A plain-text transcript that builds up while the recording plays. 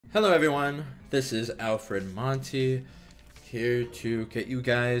Hello everyone, this is Alfred Monty, here to get you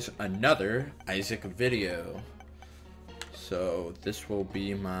guys another Isaac video. So this will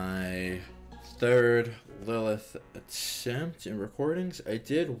be my third Lilith attempt in recordings. I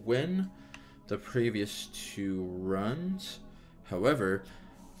did win the previous two runs, however,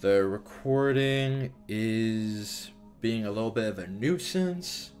 the recording is being a little bit of a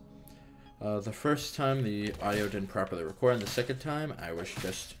nuisance. The first time the audio didn't properly record, and the second time I was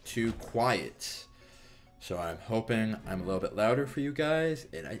just too quiet. So I'm hoping I'm a little bit louder for you guys,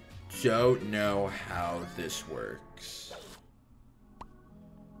 and I don't know how this works.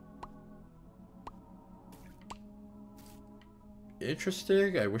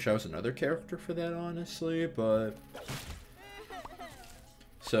 Interesting. I wish I was another character for that, honestly, but...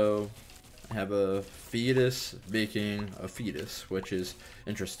 So, I have a fetus making a fetus, which is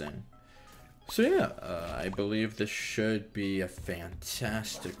interesting. So yeah, I believe this should be a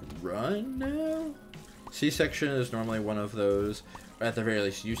fantastic run now. C-section is normally one of those, or at the very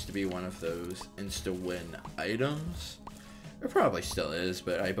least used to be one of those insta-win items. It probably still is,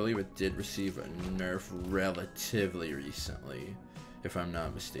 but I believe it did receive a nerf relatively recently, if I'm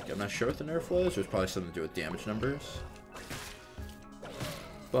not mistaken. I'm not sure what the nerf was. There's probably something to do with damage numbers.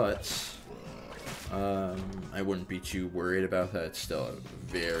 But I wouldn't be too worried about that. It's still a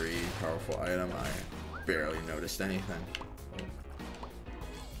very powerful item. I barely noticed anything.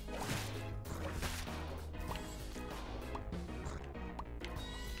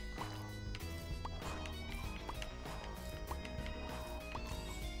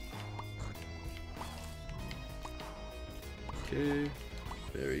 Okay,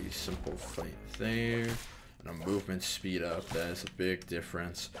 very simple fight there. And a movement speed up, that is a big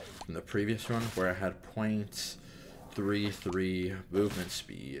difference from the previous one where I had 0.33 movement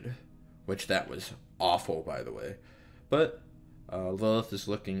speed, which that was awful, by the way. But Lilith is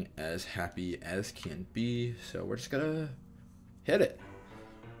looking as happy as can be, so we're just gonna hit it.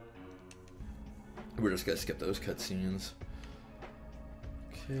 We're just gonna skip those cutscenes.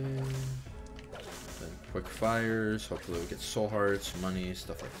 Okay. Then quick fires, hopefully we'll get soul hearts, money,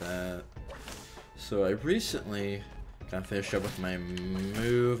 stuff like that. So I recently kind of finished up with my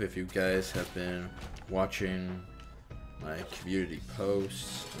move. If you guys have been watching my community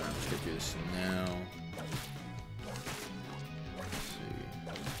posts, I'm just gonna do this now. Let's see.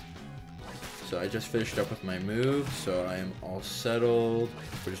 So I just finished up with my move, so I am all settled,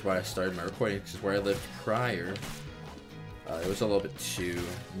 which is why I started my recording. This is where I lived prior. It was a little bit too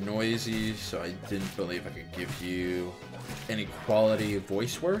noisy, so I didn't believe I could give you any quality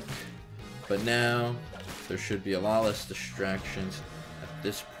voice work. But now, there should be a lot less distractions at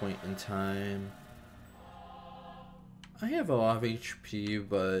this point in time. I have a lot of HP,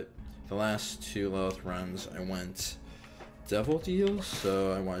 but the last two Lilith runs I went Devil Deals,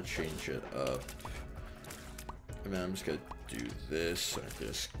 so I want to change it up. I mean, I'm just going to do this, so I can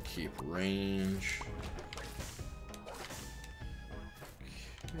just keep range.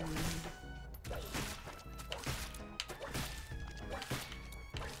 Okay.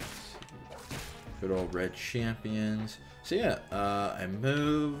 Good old red champions. So yeah, I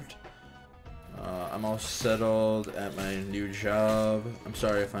moved. I'm all settled at my new job. I'm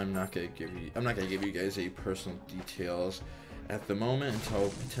sorry if I'm not gonna give you guys any personal details at the moment until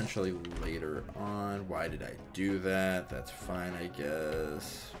potentially later on. Why did I do that? That's fine, I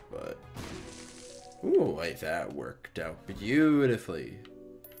guess. But ooh, wait, that worked out beautifully.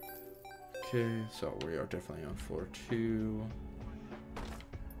 Okay, so we are definitely on floor 2.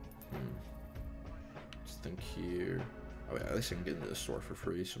 Think here. Oh yeah, at least I can get into the store for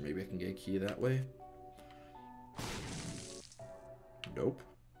free, so maybe I can get a key that way. Nope.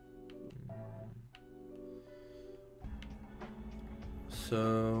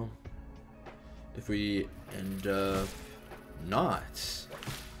 So if we end up not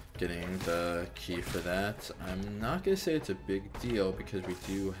getting the key for that, I'm not gonna say it's a big deal because we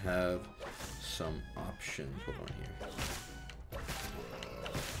do have some options. Hold on here.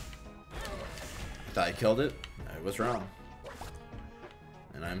 Thought I killed it. I was wrong.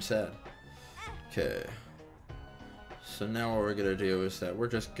 And I'm sad. Okay. So now what we're gonna do is that we're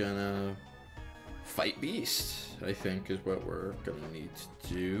just gonna fight beasts, I think is what we're gonna need to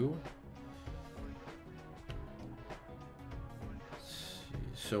do. Let's see.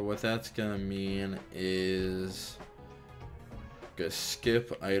 So what that's gonna mean is gonna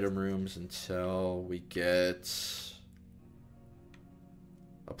skip item rooms until we get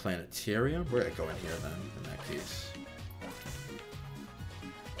a planetarium? We're gonna go in here then, in that case.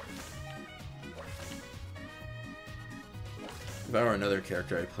 If I were another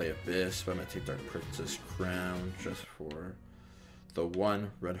character, I'd play Abyss, but I'm gonna take Dark Princess Crown just for the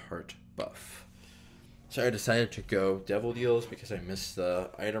 1 red heart buff. So I decided to go devil deals because I missed the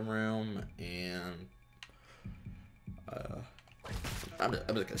item room, and I'm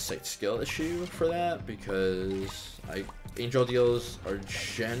like a slight skill issue for that because angel deals are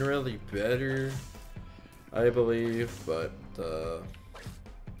generally better, I believe, but the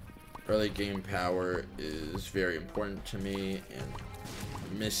early game power is very important to me,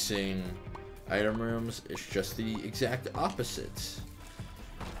 and missing item rooms is just the exact opposite.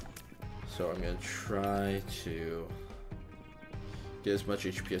 So I'm going to try to get as much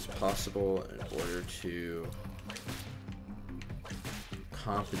HP as possible in order to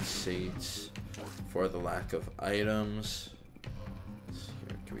compensate for the lack of items. Let's see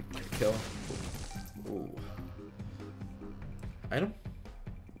here. Can we kill? Ooh. Item?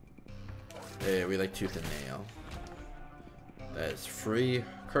 Hey, we like tooth and nail. That is free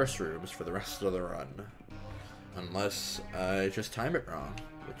curse rooms for the rest of the run. Unless I just time it wrong,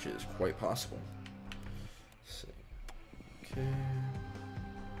 which is quite possible. Let's see. Okay.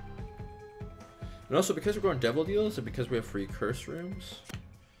 And also, because we're going devil deals and because we have free curse rooms,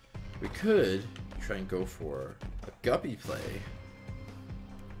 we could try and go for a guppy play.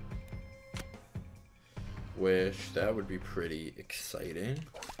 Which, that would be pretty exciting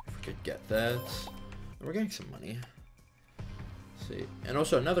if we could get that. And we're getting some money. See. And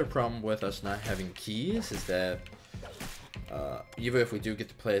also another problem with us not having keys is that even if we do get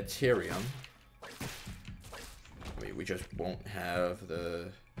to play Ethereum, I mean, we just won't have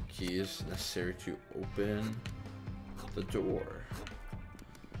the keys necessary to open the door.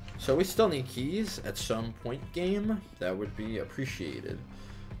 So we still need keys at some point game. That would be appreciated.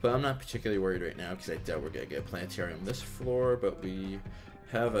 But I'm not particularly worried right now because I doubt we're going to get a planetarium this floor, but we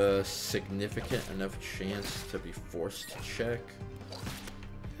have a significant enough chance to be forced to check.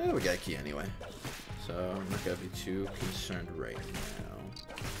 Yeah, we got a key anyway, so I'm not going to be too concerned right now.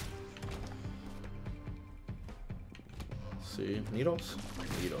 See, needles?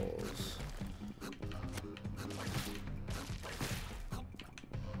 Needles.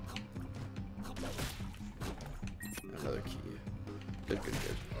 Another key. Good, good,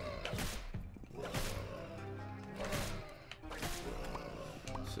 good.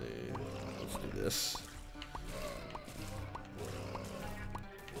 Let's see, let's do this.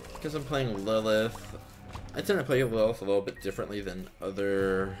 Because I'm playing Lilith, I tend to play Lilith a little bit differently than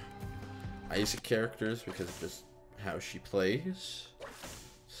other Isaac characters because of just how she plays.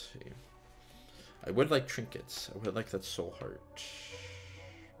 Let's see. I would like trinkets. I would like that soul heart.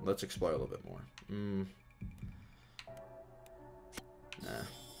 Let's explore a little bit more. Nah.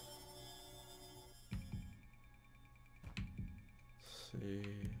 Let's see.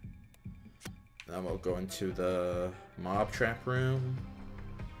 Then we'll go into the mob trap room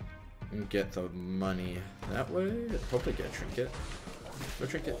and get the money that way. Hopefully get a trinket. No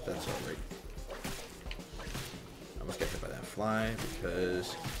trinket? That's alright. I almost got hit by that fly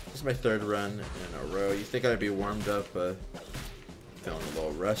because this is my 3rd run in a row. You think I'd be warmed up, but feeling a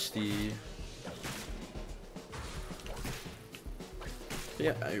little rusty. But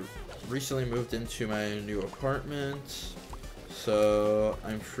yeah, I recently moved into my new apartment, so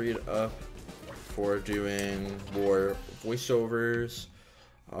I'm freed up for doing more voiceovers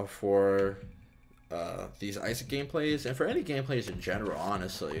for these Isaac gameplays, and for any gameplays in general,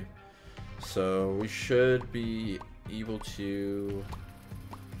 honestly. So we should be able to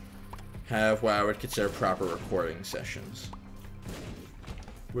have what I would consider proper recording sessions,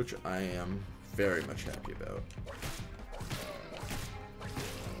 which I am very much happy about.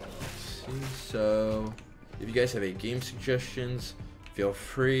 See, so if you guys have any game suggestions, feel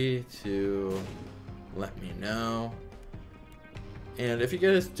free to let me know. And if you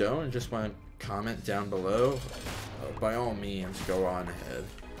guys don't and just want to comment down below, by all means, go on ahead.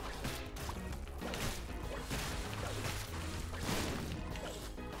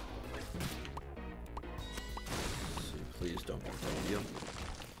 So please don't be double deal.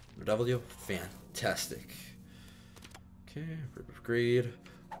 Double deal? Fantastic. Okay, Rip of Greed.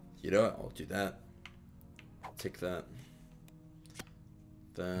 You know what? I'll do that. Take that.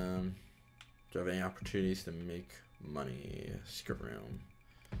 Then, do I have any opportunities to make money? Secret room.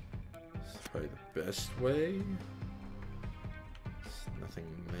 It's probably the best way. There's nothing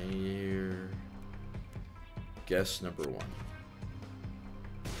there. Guess number 1.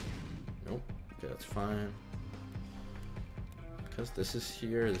 Nope. Okay, that's fine. Because this is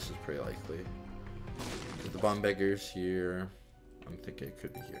here, this is pretty likely. Because the bomb beggar's here. I'm thinking it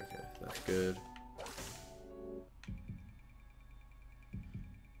could be here. Okay, that's good.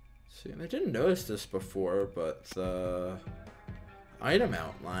 See, and I didn't notice this before, but the item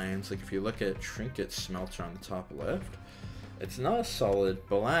outlines, like if you look at trinket smelter on the top left, It's not a solid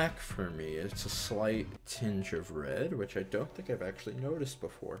black for me. It's a slight tinge of red, which I don't think I've actually noticed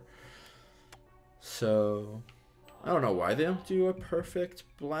before. So, I don't know why they don't do a perfect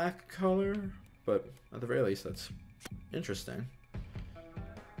black color, but at the very least, that's interesting.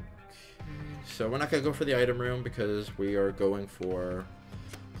 So we're not going to go for the item room because we are going for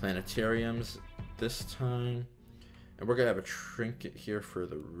planetariums this time. And we're going to have a trinket here for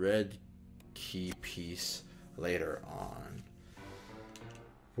the red key piece later on.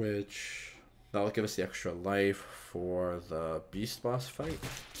 Which, that'll give us the extra life for the beast boss fight.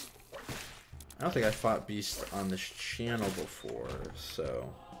 I don't think I fought beast on this channel before,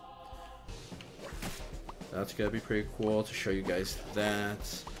 so that's going to be pretty cool to show you guys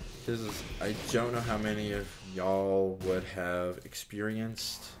that. I don't know how many of y'all would have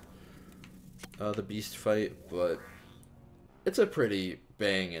experienced the beast fight, but it's a pretty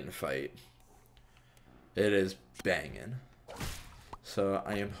banging fight. It is banging. So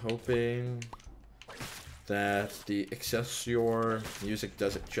I am hoping that the Excelsior music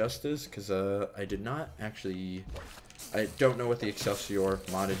does it justice, because I did not actually... I don't know what the Excelsior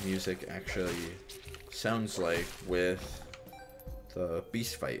modded music actually sounds like with the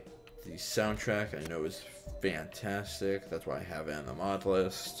beast fight. The soundtrack I know is fantastic. That's why I have it on the mod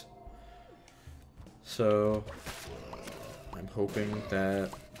list. So I'm hoping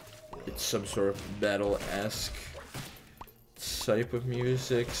that it's some sort of metal-esque type of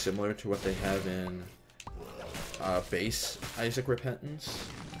music, similar to what they have in base Isaac Repentance.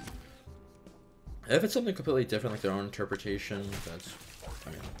 If it's something completely different, like their own interpretation, that's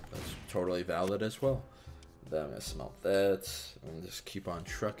totally valid as well. Then I'm gonna smelt that and just keep on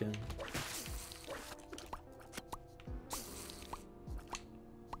trucking.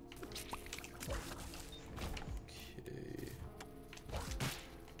 Okay.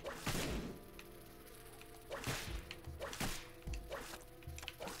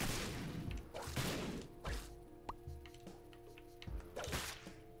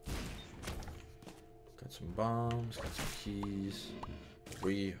 Got some bombs, got some keys.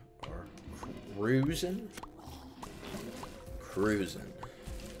 We are cruising.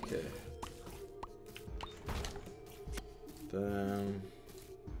 Okay. Then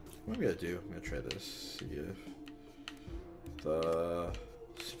what I'm gonna do, I'm gonna try this, see if the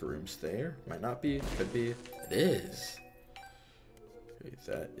room's there. Might not be, could be. It is. Okay,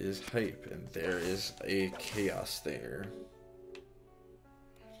 that is hype, and there is a chaos there.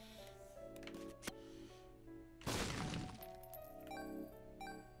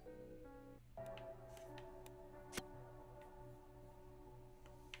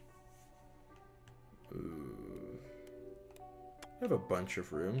 I have a bunch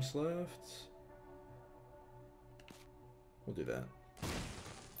of rooms left. We'll do that.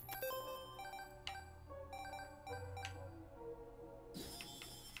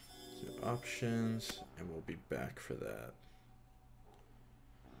 So options, and we'll be back for that.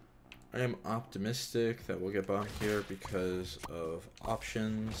 I am optimistic that we'll get bombed here because of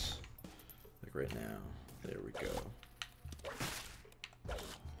options. Like right now. There we go.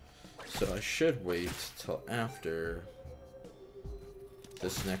 So I should wait till after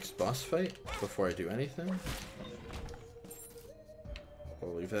this next boss fight before I do anything.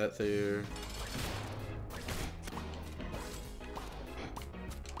 I'll leave that there.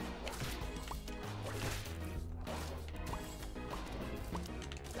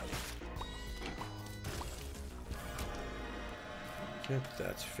 Okay,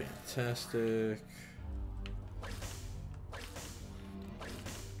 that's fantastic.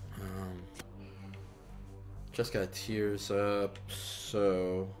 Just got tears up,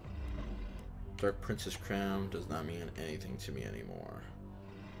 so Dark Princess Crown does not mean anything to me anymore.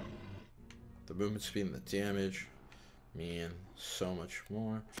 The movement speed and the damage mean so much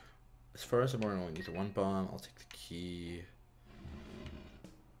more. As far as I'm going to only need the one bomb, I'll take the key.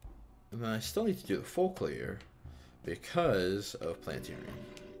 And then I still need to do the full clear because of Planetarium.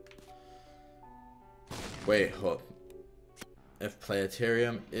 Wait, hold up. If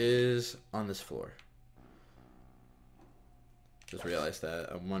Planetarium is on this floor. Just realized that.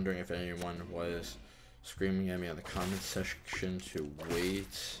 I'm wondering if anyone was screaming at me on the comment section to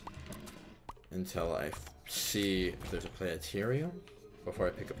wait until I see if there's a planetarium before I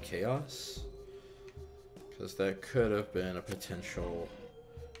pick up chaos, because that could have been a potential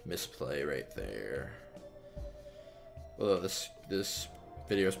misplay right there. Although this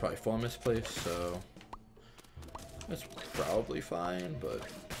video is probably full of misplays, so that's probably fine, but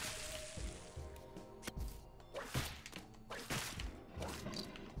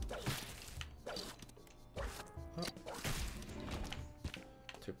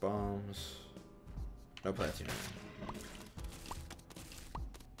bombs. No planetarium.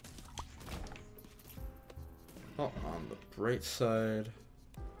 Oh, on the bright side,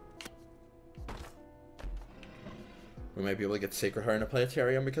 we might be able to get Sacred Heart in a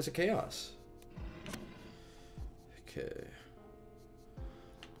planetarium because of chaos. Okay.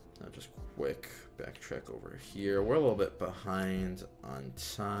 Now just quick backtrack over here. We're a little bit behind on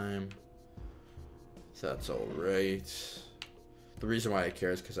time. That's alright. The reason why I care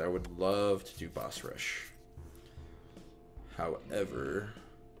is because I would love to do boss rush. However,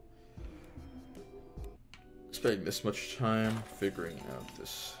 spending this much time figuring out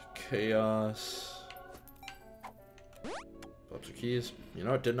this chaos. Pops or keys. You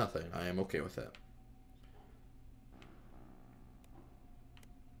know, it did nothing. I am okay with that.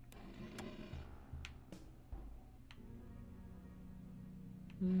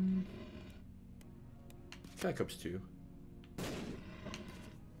 Backups too.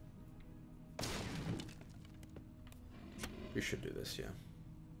 We should do this, yeah.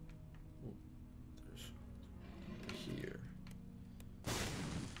 Ooh, there's here.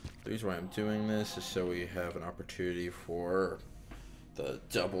 The reason why I'm doing this is so we have an opportunity for the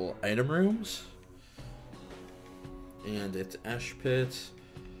double item rooms. And it's Ash Pit.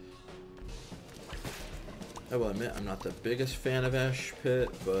 I will admit I'm not the biggest fan of Ash Pit,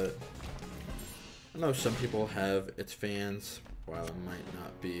 but I know some people have its fans, while it might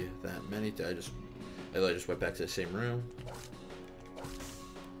not be that many. I just went back to the same room.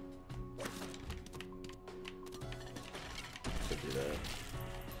 So do that.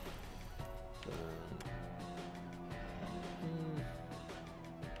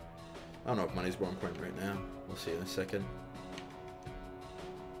 I don't know if money's more important right now. We'll see in a second.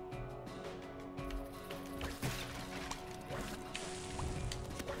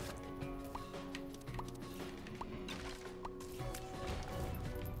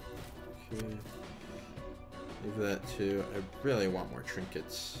 Okay. Leave that too. I really want more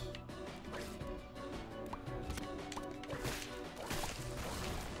trinkets.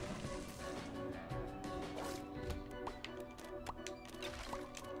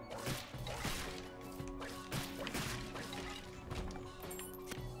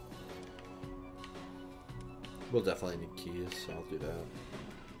 We'll definitely need keys, so I'll do that.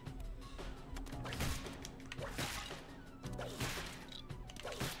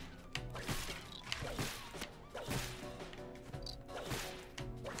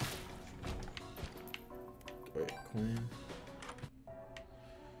 Wait, coin.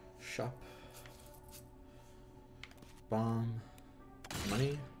 Shop. Bomb.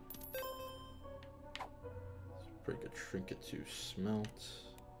 Money. It's a pretty good trinket to smelt.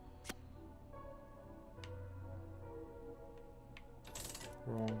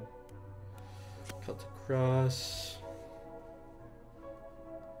 Wrong. Cut across.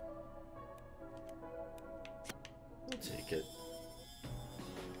 I'll take it.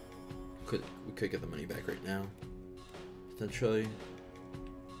 We could get the money back right now, potentially.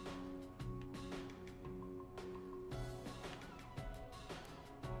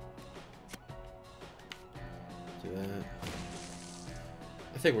 Do that.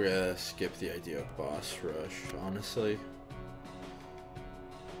 I think we're gonna skip the idea of boss rush, honestly.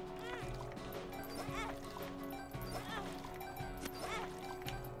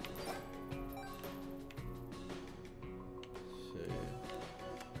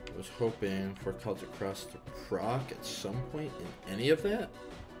 Hoping for Celtic Cross to proc at some point in any of that.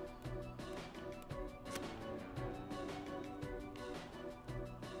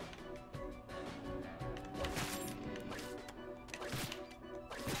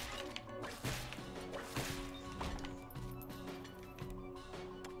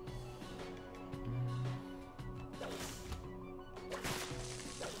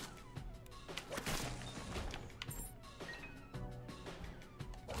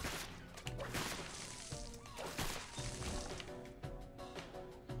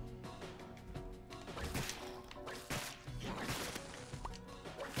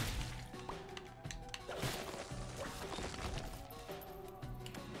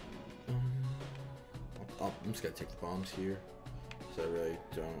 I'm just gonna take the bombs here, because I really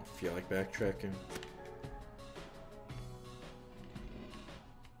don't feel like backtracking.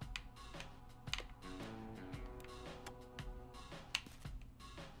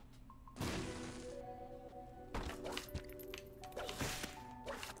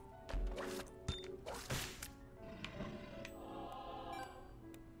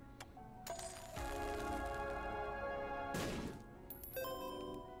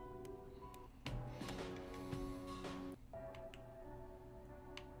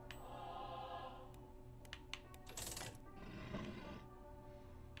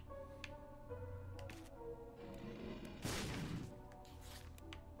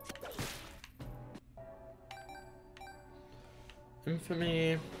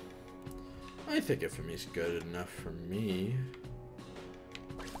 Infamy. I think Infamy's good enough for me.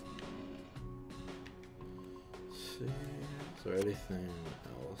 Let's see. Is there anything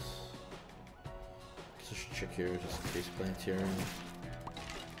else? Just check here just in case Planetarium.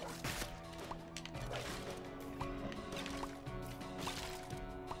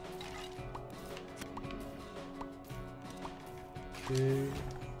 Okay.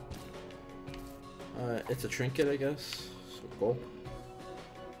 It's a trinket, I guess. So gulp.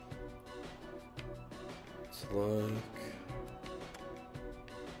 Let's look.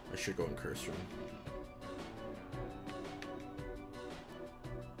 I should go in curse room.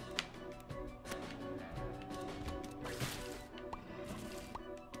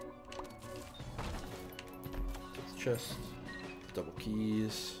 Get the chest. Double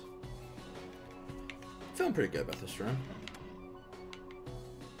keys. Feeling pretty good about this run.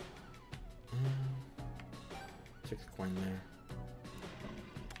 Take the coin there.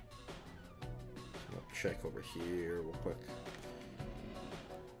 So we'll check over here real quick.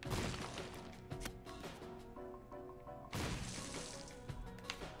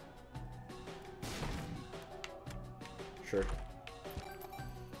 Sure.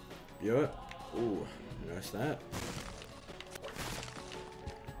 You know what? Ooh, notice that.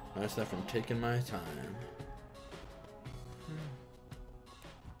 Notice that from taking my time.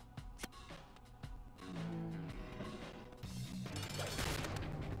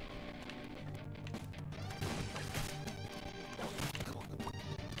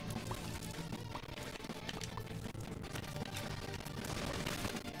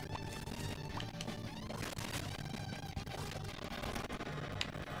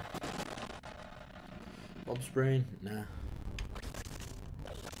 Bulb's brain? Nah.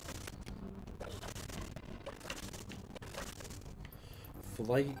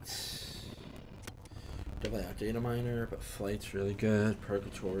 Flight. Definitely not data miner, but flight's really good.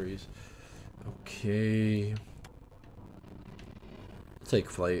 Purgatories. Okay. Take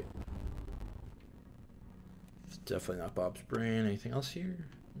flight. It's definitely not Bob's brain. Anything else here?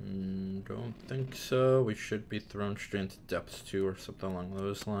 Don't think so. We should be thrown straight into depths 2 or something along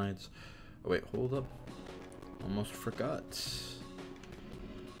those lines. Oh wait, hold up. Almost forgot.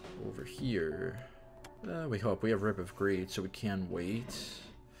 Over here. We hope. We have Rip of Greed, so we can wait.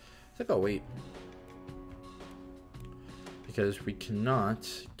 I think I'll wait. Because we cannot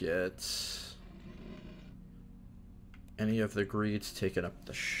get any of the greeds taken up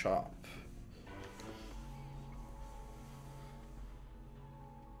the shop.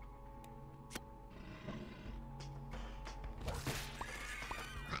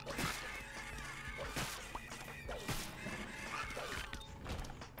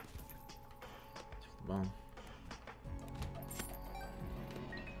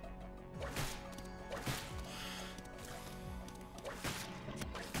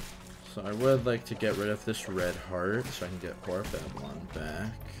 So I would like to get rid of this red heart so I can get Babylon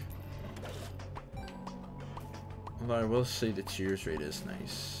back. Although I will say the tears rate is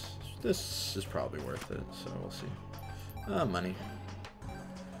nice. This is probably worth it, so we'll see. Money.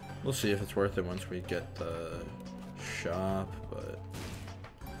 We'll see if it's worth it once we get the shop, but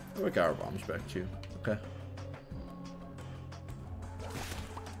we got our bombs back too. Okay.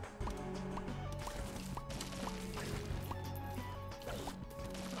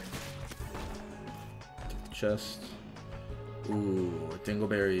 Chest. Ooh,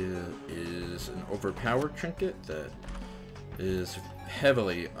 Dingleberry is an overpowered trinket that is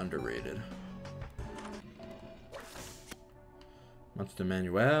heavily underrated. Monster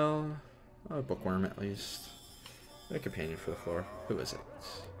Manuel. Oh, a bookworm at least. A companion for the floor. Who is it?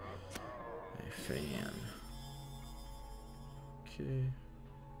 A fan. Okay.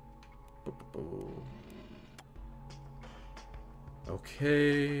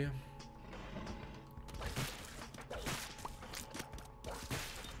 Okay.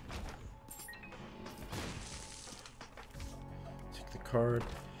 Card.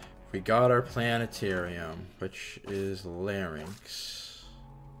 We got our planetarium, which is Larynx.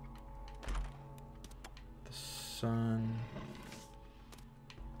 The sun.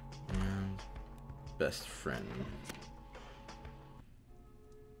 And best friend.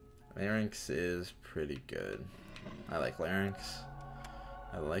 Larynx is pretty good. I like Larynx.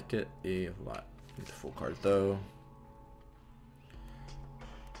 I like it a lot. Need the full card though.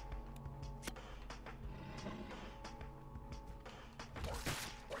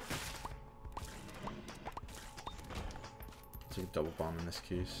 Take a double bomb in this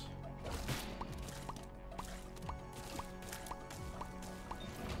case.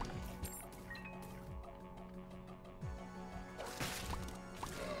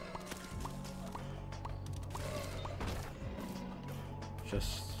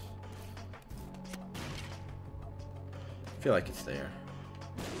 Just feel like it's there.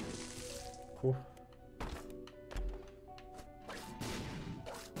 Cool.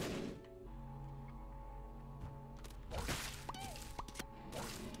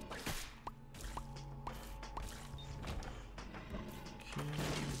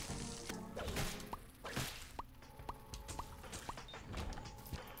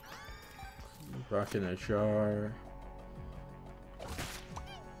 Rock in a jar.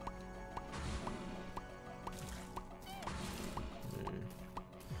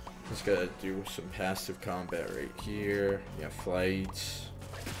 Just gotta do some passive combat right here. Yeah, flights.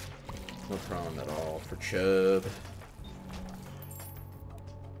 No problem at all for Chubb.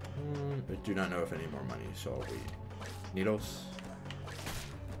 I do not know if I need more money, so I'll wait. Needles.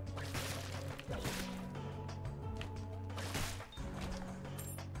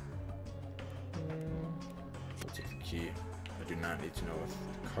 I'll take the key. I do not need to know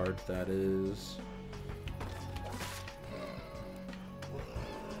what card that is.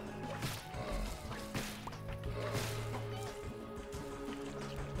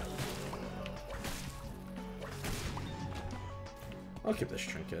 I'll keep this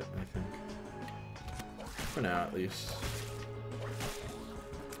trinket, I think. For now, at least.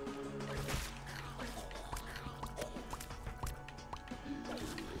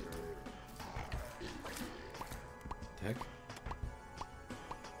 Heck?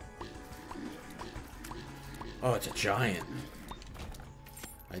 Oh, it's a giant.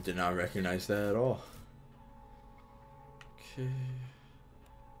 I did not recognize that at all. Okay.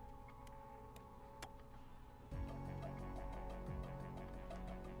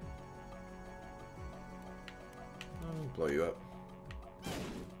 Blow you up.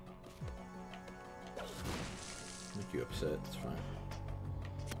 Make you upset, it's fine.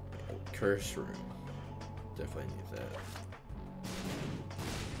 Curse room. Definitely need that.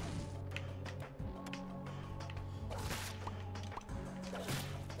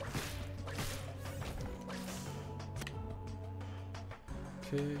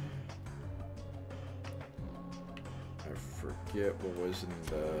 Okay. I forget what was in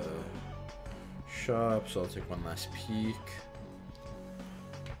the shop, so I'll take one last peek.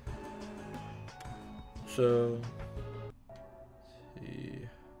 So, let's see.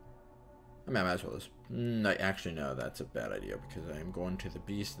 I mean, I might as well just. Actually, no, that's a bad idea because I am going to the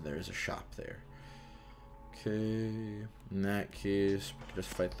beast and there is a shop there. Okay, in that case, we can just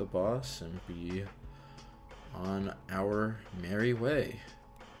fight the boss and be on our merry way.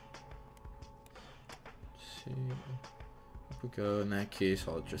 Let's see. We go. In that case,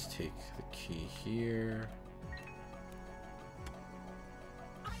 I'll just take the key here.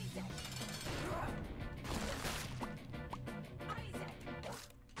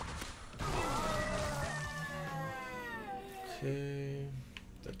 Okay,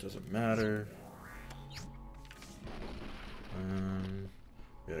 that doesn't matter.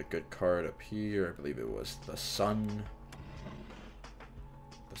 We had a good card up here. I believe it was the sun.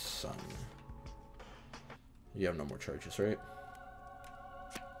 The sun. You have no more charges, right?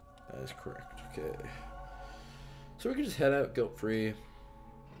 That is correct. Okay. So we can just head out guilt-free.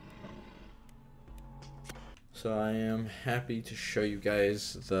 So I am happy to show you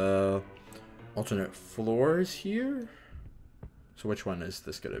guys the alternate floors here. So which one is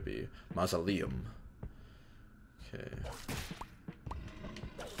this gonna be? Mausoleum. Okay.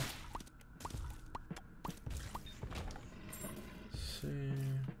 Let's see.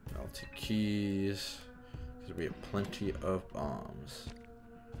 I'll take keys. Because we have plenty of bombs.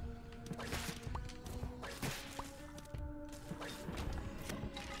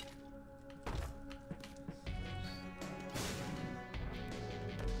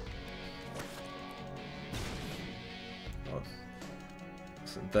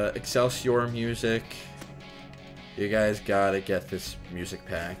 The Excelsior music. You guys gotta get this music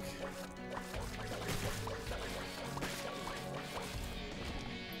pack.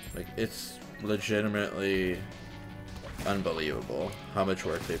 Like, it's legitimately unbelievable how much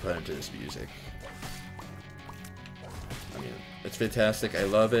work they put into this music. I mean, it's fantastic. I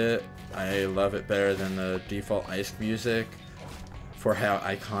love it. I love it better than the default Ice music. For how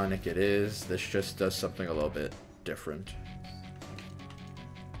iconic it is, this just does something a little bit different.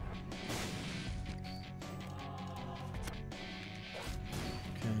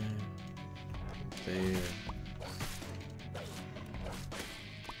 There.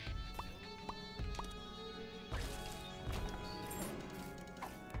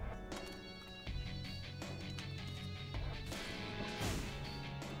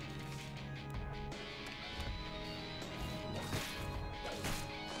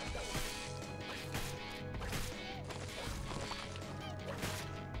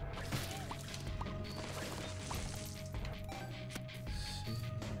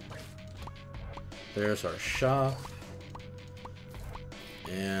 There's our shop.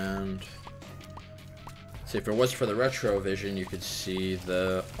 And see, if it was for the retrovision, you could see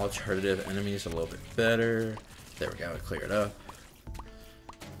the alternative enemies a little bit better. There we go, it cleared up.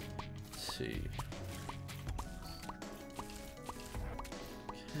 Let's see.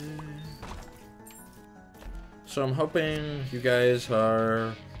 Okay. So I'm hoping you guys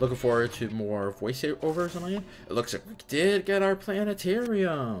are looking forward to more voiceovers on it. It looks like we did get our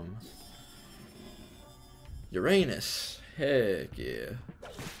planetarium. Uranus. Heck yeah.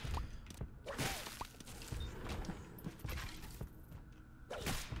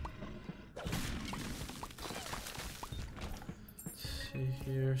 See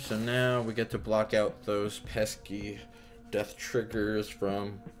here. So now we get to block out those pesky death triggers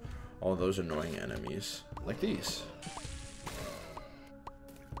from all those annoying enemies. Like these.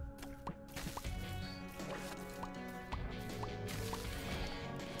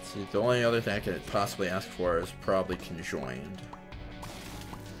 See, the only other thing I could possibly ask for is probably conjoined.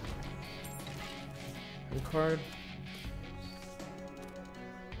 New card.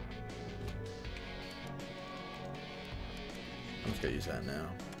 I'm just gonna use that now.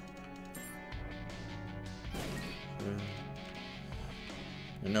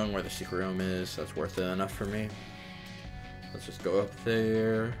 And knowing where the secret room is, that's worth it enough for me. Let's just go up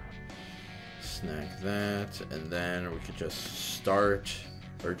there, snag that, and then we could just start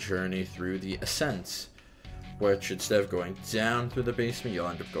our journey through the ascents, which instead of going down through the basement, you'll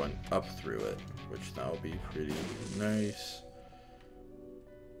end up going up through it, which that'll be pretty nice.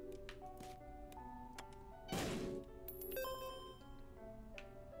 I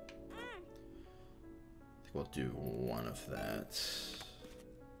think we'll do one of that.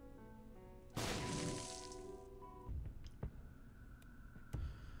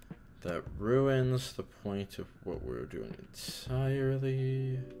 That ruins the point of what we're doing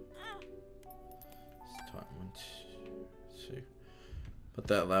entirely. Let's see. But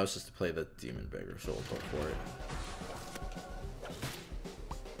that allows us to play the Demon Beggar, so we'll go for it.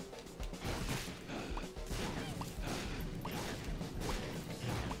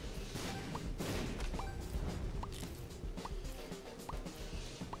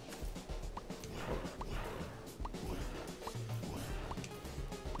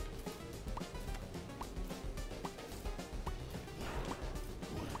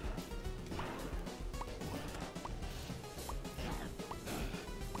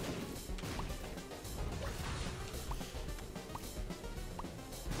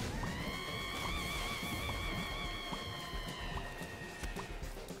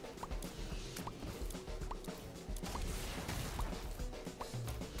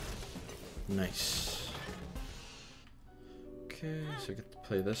 Nice. Okay, so I get to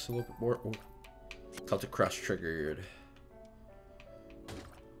play this a little bit more. Oh, Celtic Cross triggered.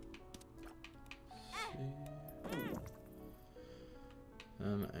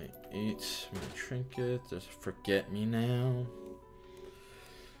 I ate my trinket. There's a Forget Me Now.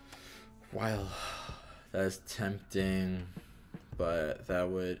 While that is tempting, but that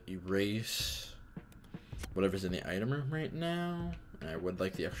would erase whatever's in the item room right now. And I would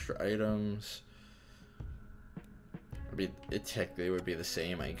like the extra items. I mean, it technically would be the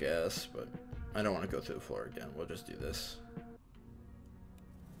same, I guess, but I don't want to go through the floor again. We'll just do this.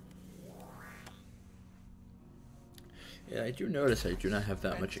 Yeah, I do notice I do not have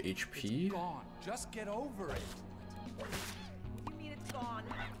that much HP. It's gone. Just get over it. You mean it's gone?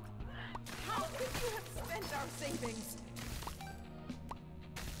 How could you have spent our savings?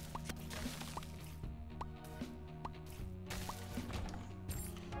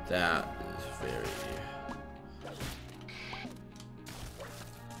 That is very...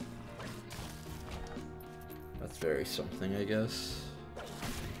 That's very something, I guess.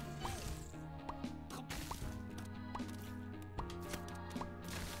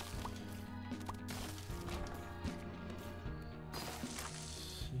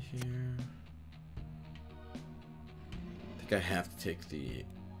 See here. I think I have to take the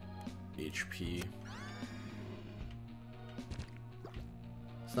HP.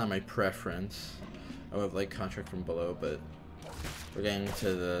 It's not my preference. I would have like Contract from Below, but we're getting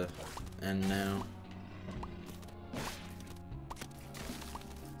to the end now.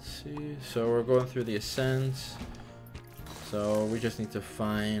 Let's see, so we're going through the ascents. So we just need to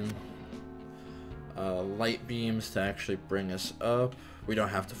find light beams to actually bring us up. We don't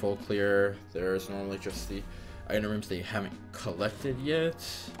have to full clear. There's normally just the item rooms that you haven't collected yet.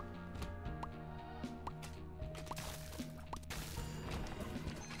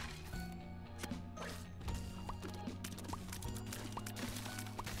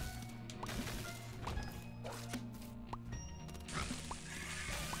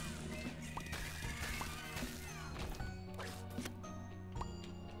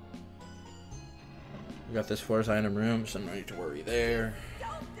 We got this floor's item room, so no need to worry there.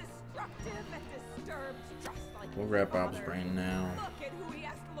 Self-destructive and disturbed, just like We'll his grab Bob's father. brain now. Look at who he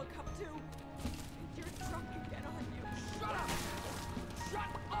has to look up to. You're drunk again, aren't you? Shut up!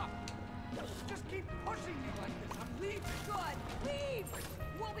 Shut up! Just keep pushing me like this. I'm leaving. Good. Leave.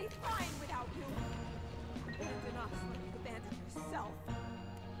 We'll be fine without you. Abandon us like you abandoned yourself.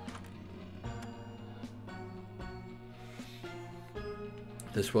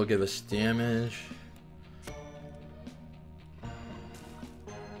 This will give us damage.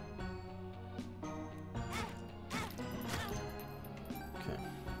 Okay.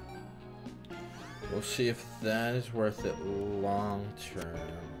 We'll see if that is worth it long term.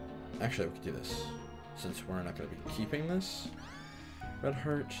 Actually, we could do this. Since we're not going to be keeping this red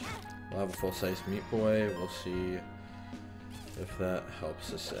heart, we'll have a full-size meat boy. We'll see if that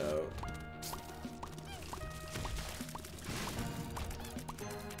helps us out.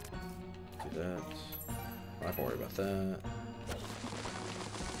 Do that. I'm not gonna worry about that.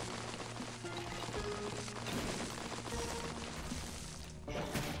 Do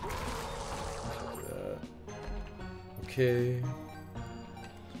that. Okay.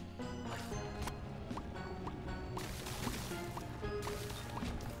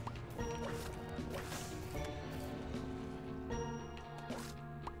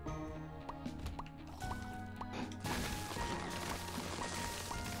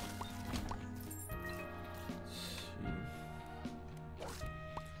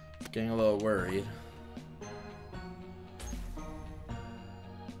 Getting a little worried.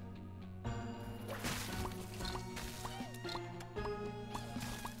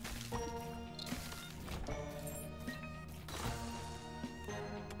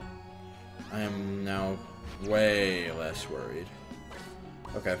 I am now way less worried.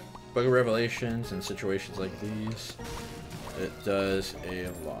 Okay, Book of Revelations in situations like these, it does a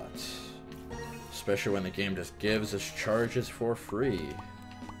lot. Especially when the game just gives us charges for free.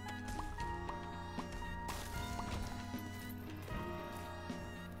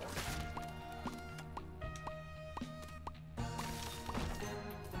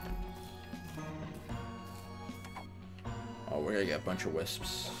 Oh, we're gonna get a bunch of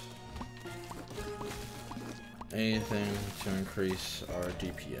wisps. Anything to increase our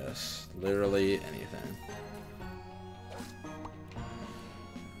DPS. Literally anything.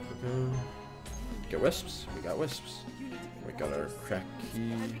 Get wisps. We got wisps. We got our crack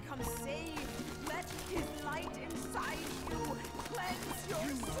key. And become saved. Let his light inside you cleanse your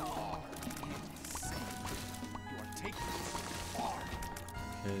soul. You are taking this far.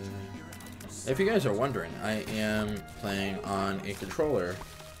 If you guys are wondering, I am playing on a controller.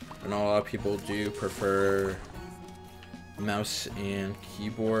 I know a lot of people do prefer mouse and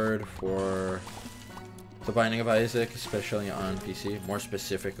keyboard for the Binding of Isaac, especially on PC. More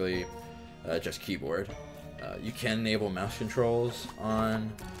specifically, just keyboard. You can enable mouse controls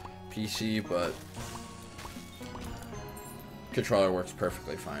on PC, but controller works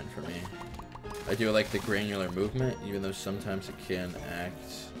perfectly fine for me. I do like the granular movement, even though sometimes it can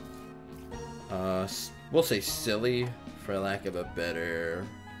act, we'll say silly, for lack of a better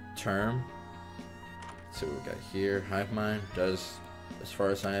term. So what we got here, Hive Mind does, as far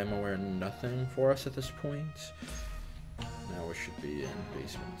as I am aware, nothing for us at this point. Now we should be in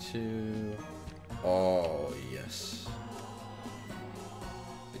basement 2. Oh, yes.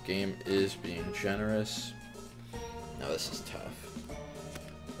 The game is being generous. Now this is tough.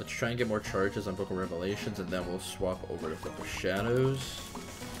 Let's try and get more charges on Book of Revelations, and then we'll swap over to Book of Shadows.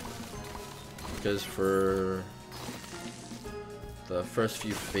 Because for the first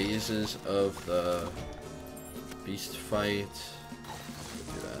few phases of the beast fight,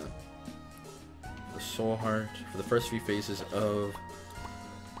 do that. The soul heart. For the first few phases of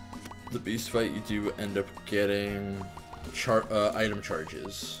the beast fight, you do end up getting item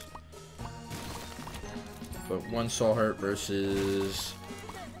charges. But one soul heart versus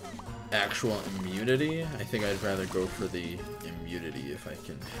actual immunity, I think I'd rather go for the immunity if I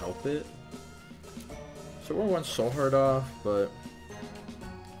can help it. So we're one soul heart off, but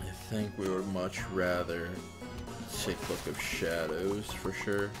I think we would much rather take Book of Shadows for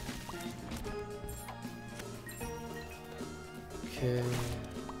sure. Okay.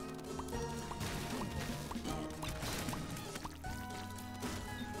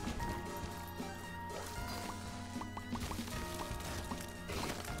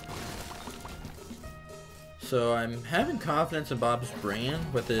 So I'm having confidence in Bob's brain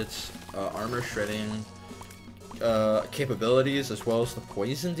with its armor shredding capabilities, as well as the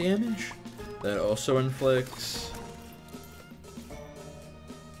poison damage that it also inflicts.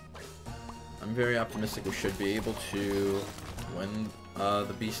 I'm very optimistic we should be able to win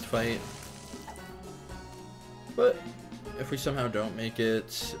the beast fight. But if we somehow don't make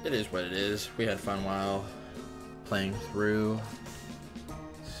it, it is what it is. We had fun while playing through.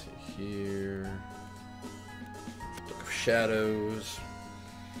 Let's see here. Book of Shadows.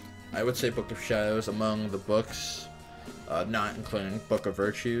 I would say Book of Shadows among the books, not including Book of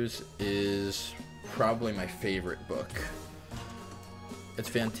Virtues, is probably my favorite book. It's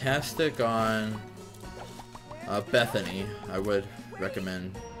fantastic on Bethany. I would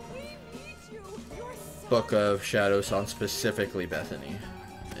recommend Book of Shadows on specifically Bethany.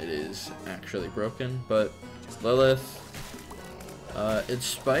 It is actually broken, but Lilith, in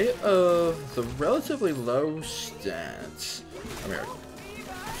spite of the relatively low stats, I mean,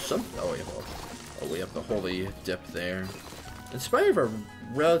 we have the holy dip there. In spite of our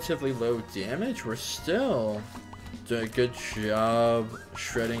relatively low damage, we're still doing a good job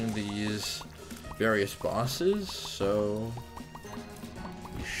shredding these various bosses, so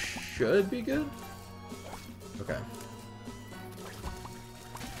we should be good. Okay.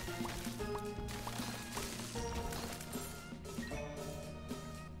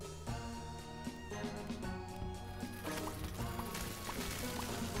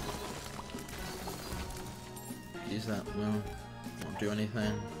 Use that moon. Won't do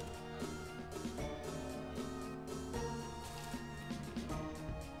anything.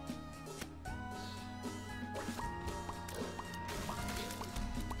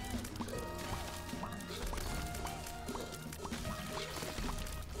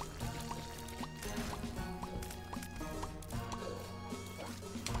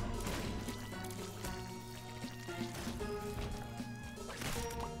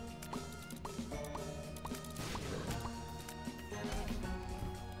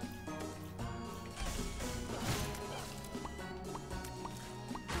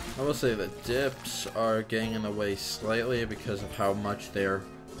 I will say that dips are getting in the way slightly because of how much they're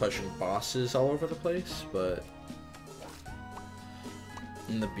pushing bosses all over the place, but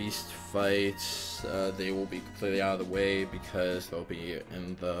in the beast fights, they will be completely out of the way because they'll be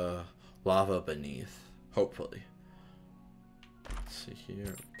in the lava beneath, hopefully. Let's see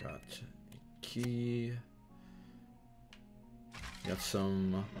here, got a key. Got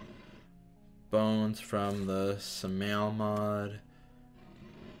some bones from the Samael mod.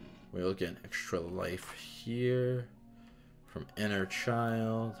 We'll get an extra life here from Inner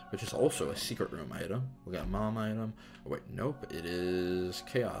Child, which is also a secret room item. We got Mom item. Oh wait, nope, it is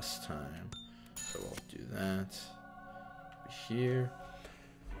Chaos time. So we'll do that. Here.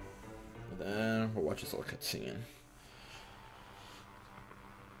 And then we'll watch this little cutscene.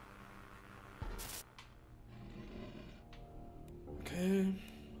 Okay.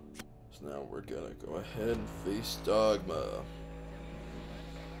 So now we're gonna go ahead and face Dogma.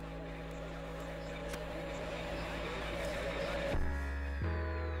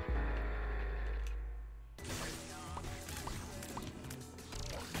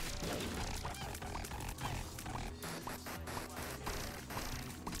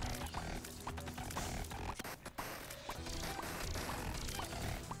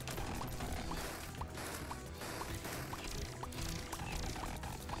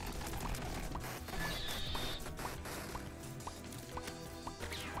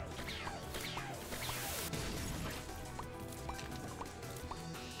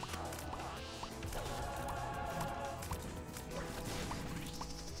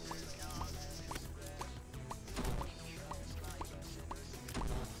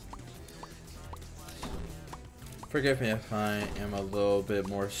 Forgive me if I am a little bit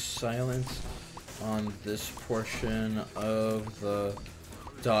more silent on this portion of the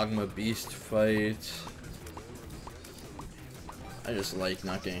Dogma Beast fight. I just like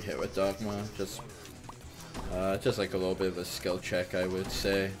not getting hit with Dogma, just like a little bit of a skill check, I would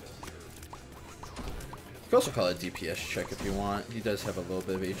say. You can also call it a DPS check if you want. He does have a little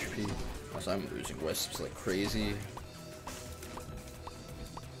bit of HP. Also, I'm losing wisps like crazy,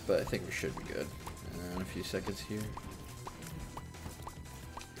 but I think we should be good. In a few seconds here.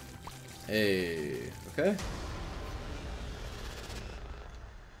 Hey, okay.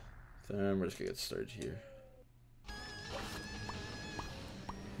 Then we're just gonna get started here.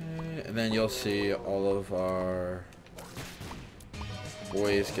 Okay, and then you'll see all of our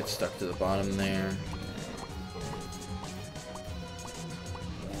boys get stuck to the bottom there.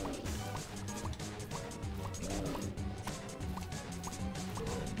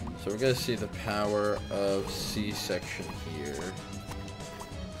 So we're going to see the power of C-section here.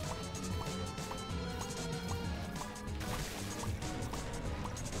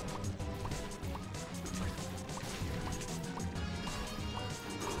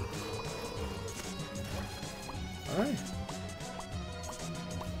 Alright.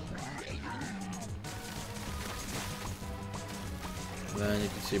 Then you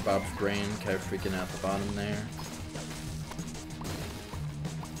can see Bob's brain kind of freaking out the bottom there.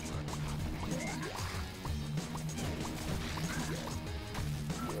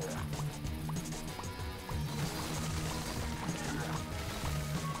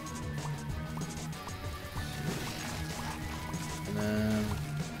 And then,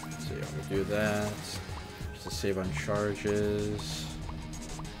 so yeah, we'll do that. Just to save on charges.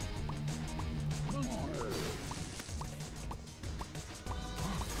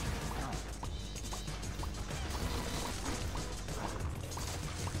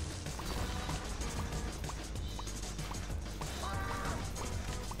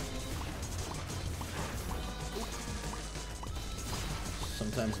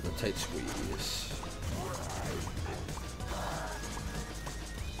 Sometimes it's a tight squeeze.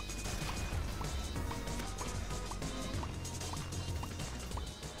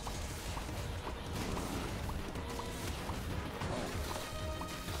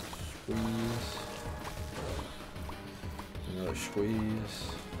 Squeeze. Another squeeze.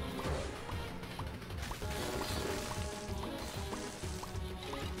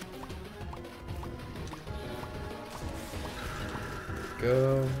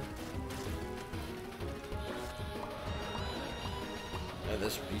 Go. And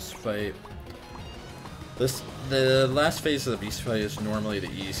this beast fight. The last phase of the beast fight is normally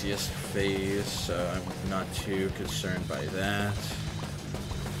the easiest phase, so I'm not too concerned by that.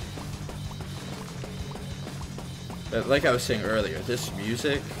 But like I was saying earlier, this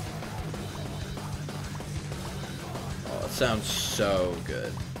music, oh, it sounds so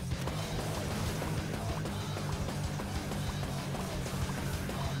good.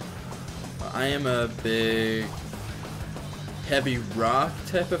 I am a big heavy rock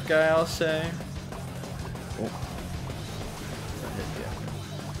type of guy, I'll say. Oh.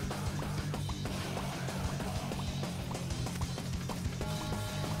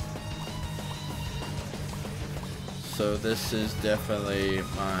 So this is definitely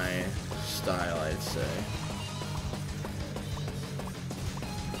my style, I'd say.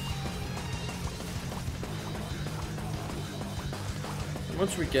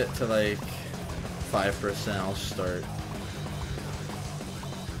 Once we get to like 5%,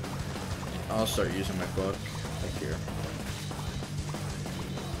 I'll start using my book, like here.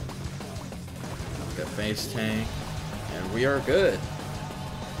 Got face tank, and we are good.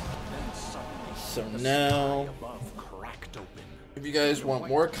 So now, if you guys want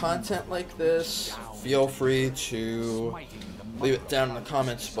more content like this, feel free to leave it down in the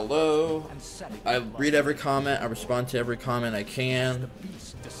comments below. I read every comment, I respond to every comment I can.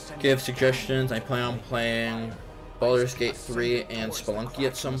 Give suggestions. I plan on playing Baldur's Gate 3 and Spelunky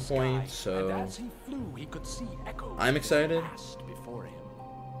at some point, so I'm excited.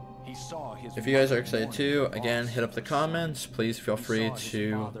 If you guys are excited too, again, hit up the comments. Please feel free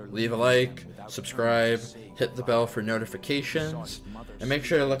to leave a like, subscribe, hit the bell for notifications, and make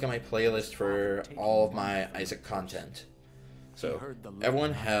sure to look at my playlist for all of my Isaac content. So,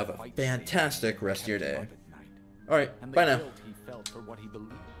 everyone have a fantastic rest of your day. Alright, bye now.